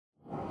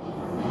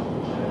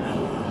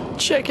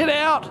Check it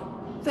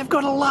out. They've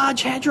got a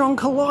Large Hadron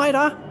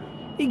Collider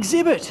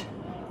exhibit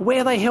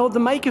where they held the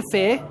Maker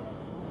Faire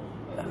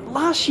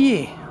last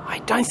year. I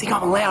don't think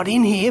I'm allowed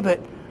in here, but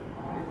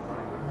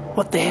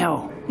what the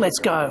hell? Let's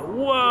go.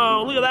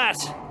 Whoa, look at that.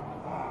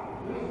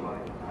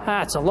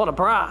 That's a lot of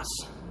brass.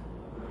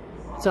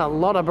 It's a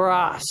lot of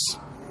brass.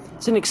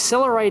 It's an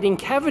accelerating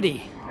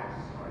cavity.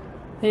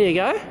 There you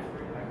go.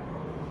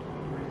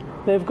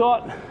 They've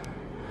got,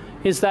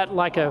 is that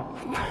like a,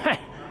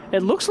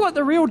 it looks like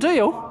the real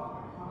deal.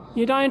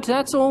 You don't,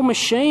 that's all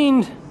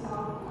machined.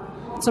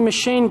 It's a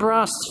machined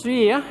brass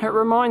sphere. It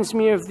reminds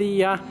me of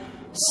the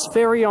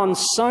Spherion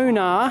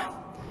sonar,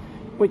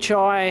 which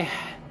I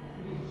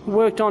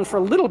worked on for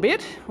a little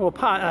bit, or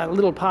a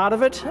little part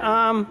of it,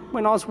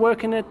 when I was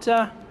working at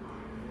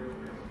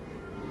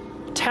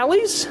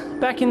Tallies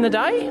back in the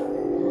day.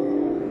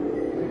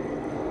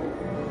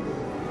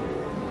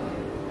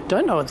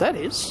 Don't know what that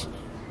is.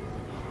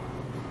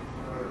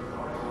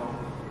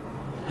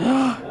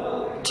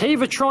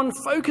 Tevatron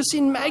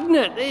focusing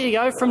magnet. There you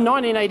go, from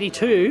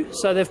 1982.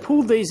 So they've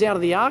pulled these out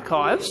of the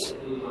archives.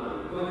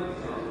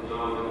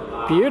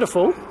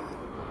 Beautiful.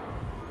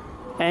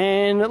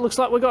 And it looks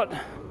like we've got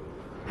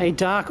a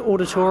dark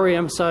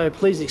auditorium, so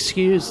please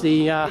excuse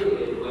the...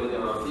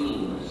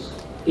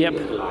 Yep.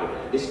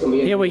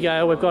 Here we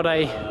go. We've got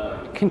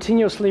a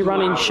continuously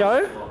running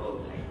show.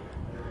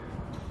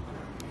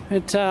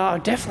 But I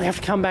definitely have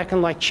to come back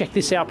and like check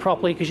this out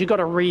properly, because you've got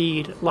to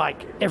read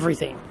like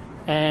everything.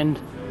 And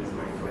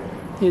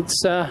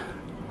it's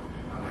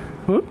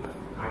whoop,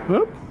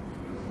 whoop,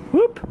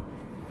 whoop.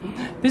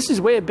 This is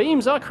where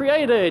beams are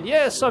created.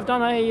 Yes, I've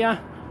done a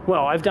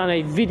well, I've done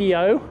a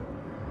video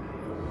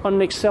on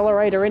an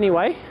accelerator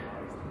anyway.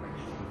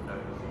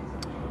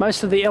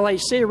 Most of the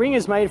LHC ring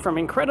is made from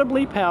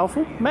incredibly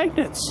powerful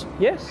magnets.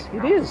 Yes,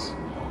 it is.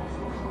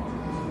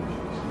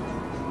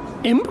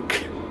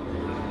 Imk.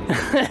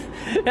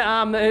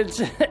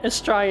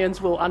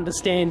 Australians will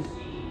understand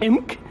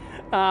imk.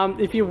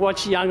 If you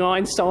watch Young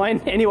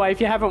Einstein. Anyway,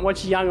 if you haven't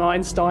watched Young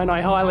Einstein,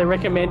 I highly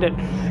recommend it.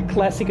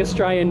 Classic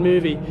Australian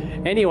movie.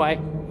 Anyway,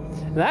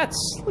 look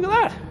at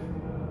that.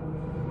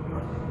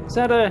 Is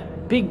that a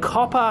big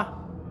copper,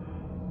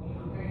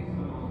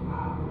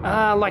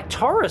 like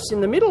torus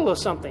in the middle or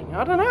something?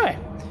 I don't know.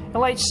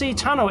 LHC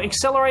tunnel,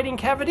 accelerating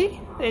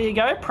cavity. There you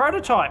go,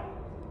 prototype.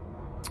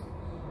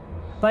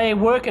 They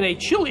work at a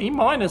chilly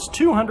minus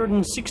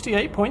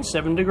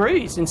 268.7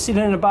 degrees and sit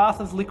in a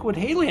bath of liquid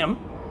helium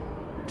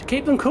to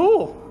keep them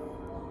cool.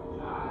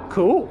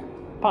 Cool,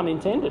 pun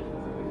intended.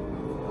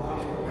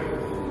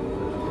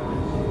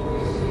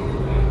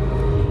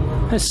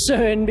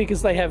 CERN,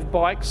 because they have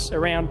bikes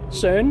around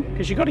CERN,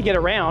 because you've got to get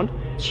around.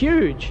 It's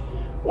huge.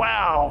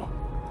 Wow.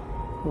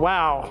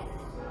 Wow.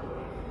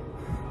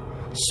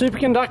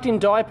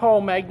 Superconducting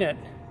dipole magnet.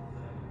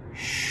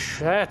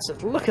 That's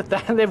it. Look at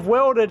that. They've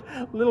welded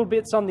little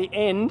bits on the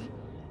end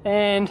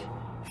and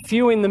a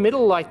few in the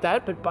middle like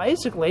that, but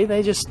basically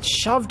they just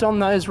shoved on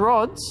those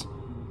rods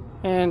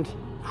and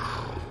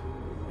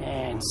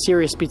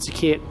serious bits of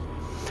kit.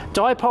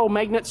 Dipole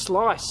magnet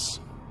slice.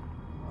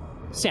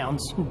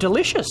 Sounds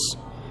delicious.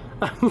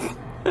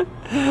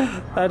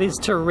 That is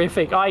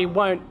terrific. I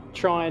won't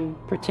try and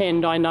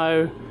pretend I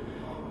know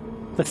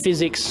the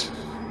physics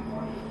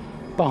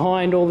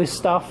behind all this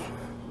stuff.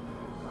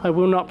 I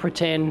will not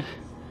pretend.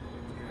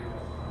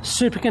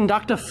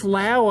 Superconductor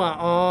flower.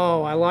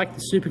 Oh, I like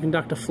the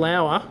superconductor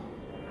flower.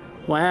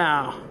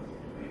 Wow.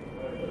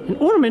 An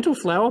ornamental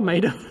flower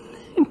made of...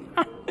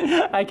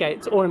 Okay,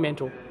 it's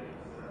ornamental.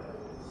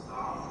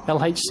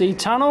 LHC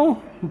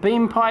tunnel,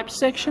 beam pipe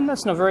section.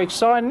 That's not very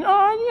exciting.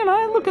 Oh, you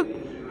know, look at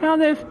how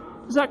they've...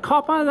 Is that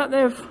copper that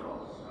they've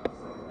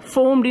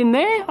formed in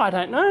there? I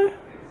don't know.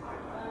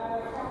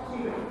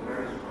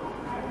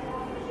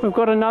 We've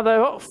got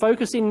another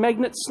focusing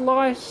magnet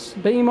slice,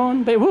 beam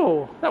on, beam.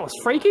 Whoa, that was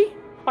freaky.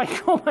 I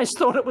almost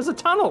thought it was a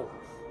tunnel.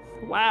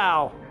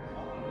 Wow.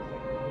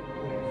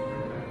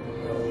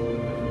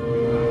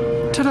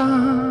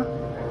 Ta-da!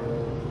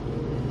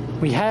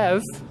 We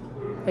have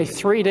a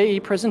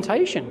 3D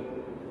presentation.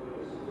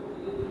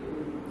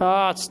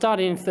 It's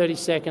starting in 30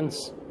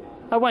 seconds.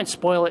 I won't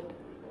spoil it.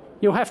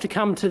 You'll have to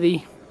come to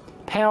the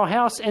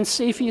powerhouse and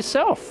see for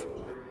yourself.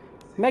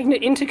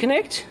 Magnet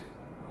interconnect.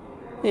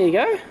 There you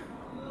go.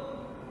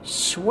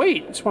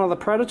 Sweet. It's one of the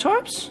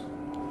prototypes.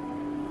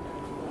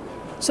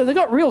 So they've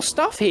got real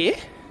stuff here.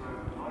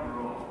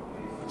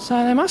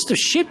 So they must have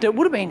shipped it.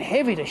 Would have been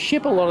heavy to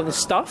ship a lot of this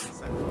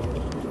stuff.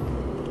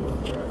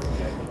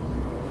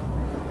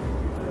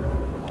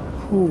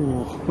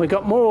 Ooh, we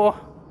got more.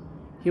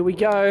 Here we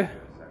go.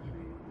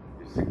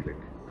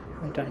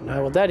 I don't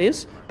know what that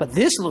is, but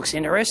this looks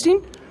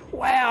interesting.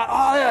 Wow,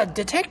 oh, a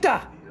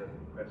detector.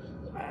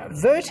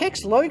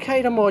 Vertex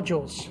locator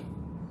modules.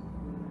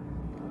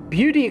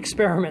 Beauty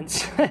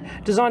experiments.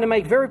 Designed to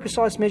make very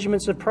precise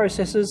measurements of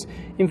processes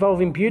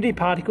involving beauty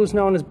particles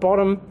known as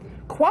bottom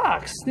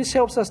quarks. This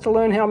helps us to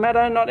learn how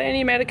matter, not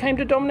antimatter, came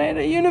to dominate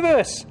the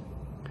universe.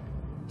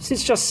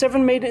 Sits just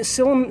 7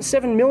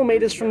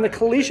 millimeters from the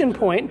collision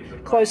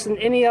point, closer than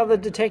any other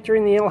detector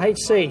in the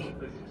LHC.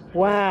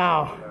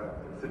 Wow.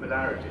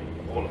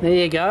 There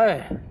you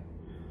go.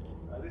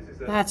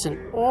 That's an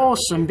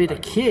awesome bit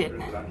of kit.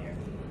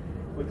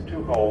 With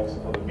 2 holes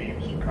for the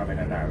beams to come in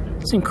and out.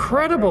 It's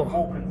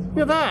incredible.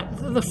 Look at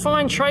that, the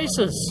fine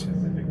traces.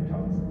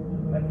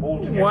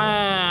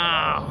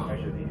 Wow.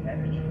 Measure the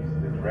energies,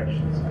 the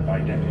directions and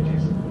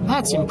identities.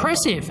 That's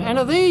impressive. And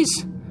are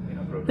these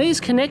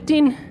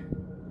connecting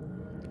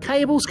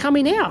cables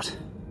coming out?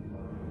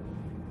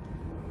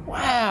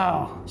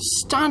 Wow.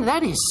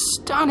 That is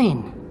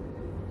stunning.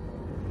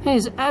 That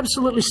is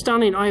absolutely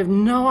stunning.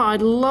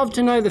 I'd love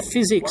to know the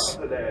physics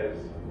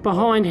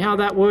behind how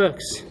that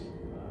works.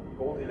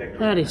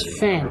 That is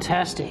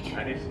fantastic.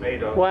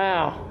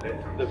 Wow.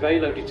 The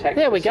Velo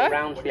detector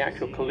surrounds the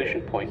actual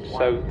collision point,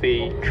 so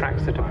the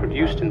tracks that are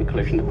produced in the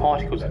collision, the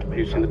particles that are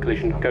produced in the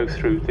collision, go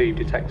through the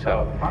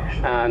detector,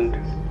 and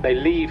they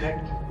leave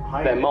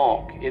their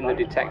mark in the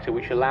detector,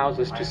 which allows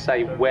us to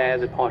say where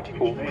the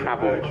particle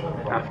travelled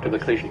after the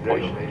collision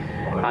point.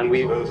 And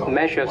we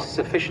measure a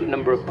sufficient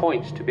number of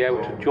points to be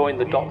able to join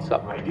the dots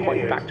up to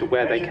point back to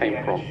where they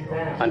came from,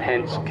 and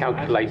hence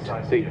calculate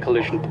the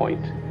collision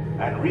point.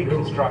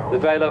 The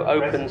Velo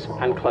opens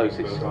and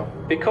closes.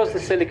 Because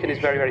the silicon is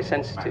very, very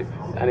sensitive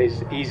and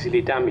is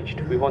easily damaged,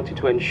 we wanted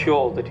to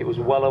ensure that it was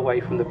well away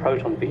from the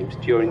proton beams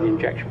during the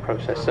injection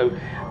process. So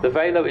the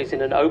Velo is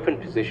in an open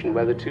position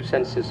where the 2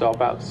 sensors are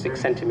about 6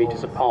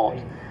 centimeters apart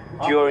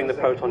during the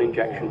proton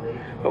injection.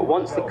 But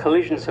once the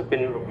collisions have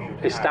been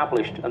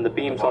established and the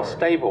beams are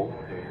stable,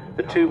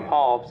 the 2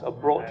 halves are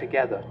brought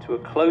together to a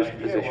closed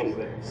position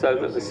so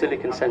that the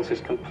silicon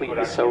sensors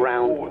completely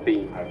surround the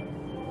beam.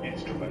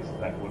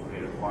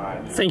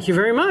 Thank you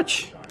very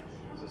much.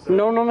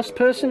 Anonymous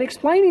person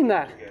explaining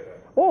that.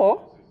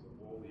 Or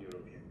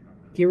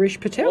Girish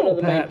Patel, One of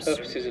the perhaps. main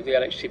purposes of the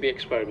LHCb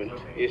experiment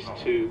is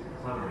to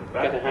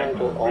get a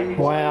handle on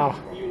wow.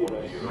 the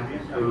universe.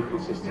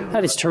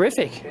 That is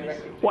terrific.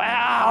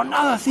 Wow,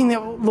 another thing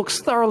that looks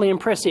thoroughly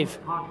impressive.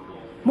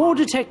 More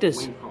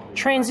detectors.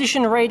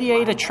 Transition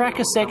radiator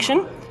tracker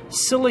section,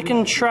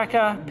 silicon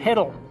tracker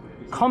pedal,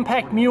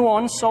 compact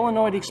muon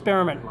solenoid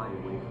experiment.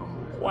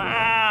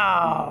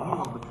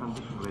 Wow.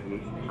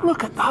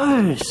 Look at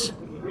those.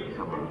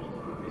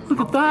 Look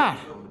at that.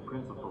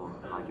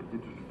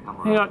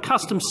 You got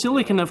custom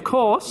silicon, of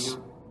course,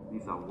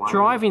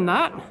 driving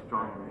that.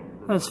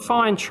 There's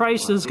fine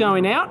traces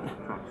going out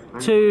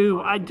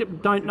to, I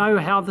don't know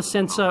how the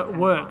sensor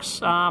works.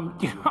 I'm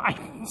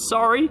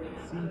sorry,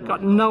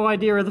 got no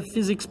idea of the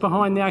physics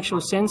behind the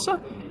actual sensor.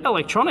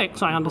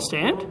 Electronics, I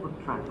understand.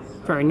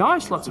 Very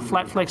nice, lots of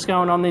flat flex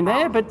going on in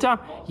there, but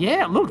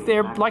yeah, look,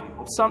 they're like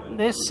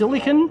they're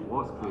silicon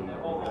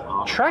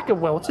tracker.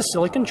 Well, it's a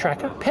silicon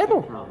tracker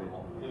pedal.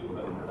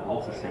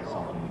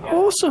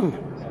 Awesome.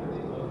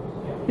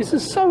 This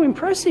is so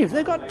impressive.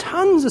 They've got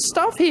tons of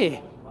stuff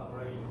here.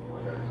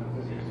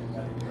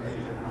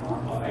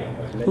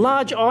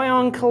 Large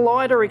Ion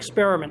Collider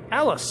experiment.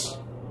 Alice.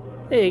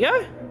 There you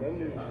go.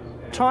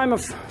 Time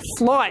of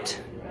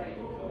flight.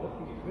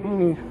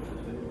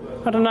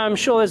 I don't know, I'm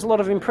sure there's a lot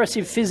of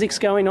impressive physics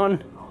going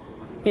on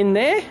in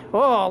there.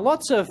 Oh,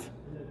 lots of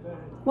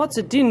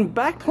DIN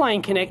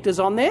backplane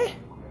connectors on there.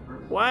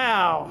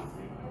 Wow.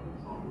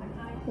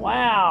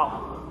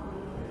 Wow.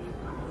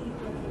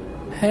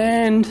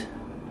 And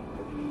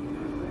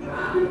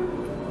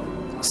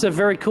it's a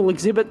very cool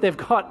exhibit they've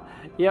got.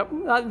 Yep,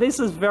 this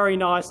is very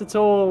nice. It's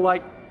all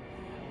like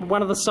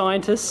one of the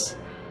scientists.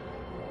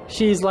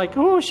 She's like,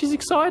 oh, she's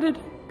excited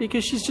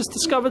because she's just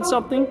discovered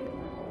something.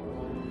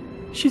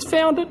 She's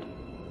found it.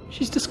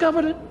 She's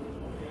discovered it.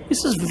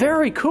 This is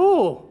very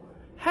cool.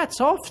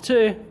 Hats off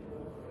to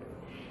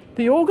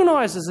the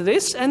organisers of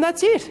this, and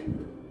that's it.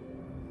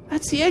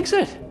 That's the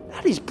exit.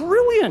 That is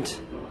brilliant.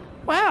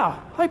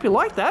 Wow, hope you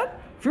like that.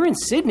 If you're in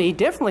Sydney,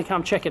 definitely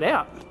come check it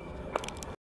out.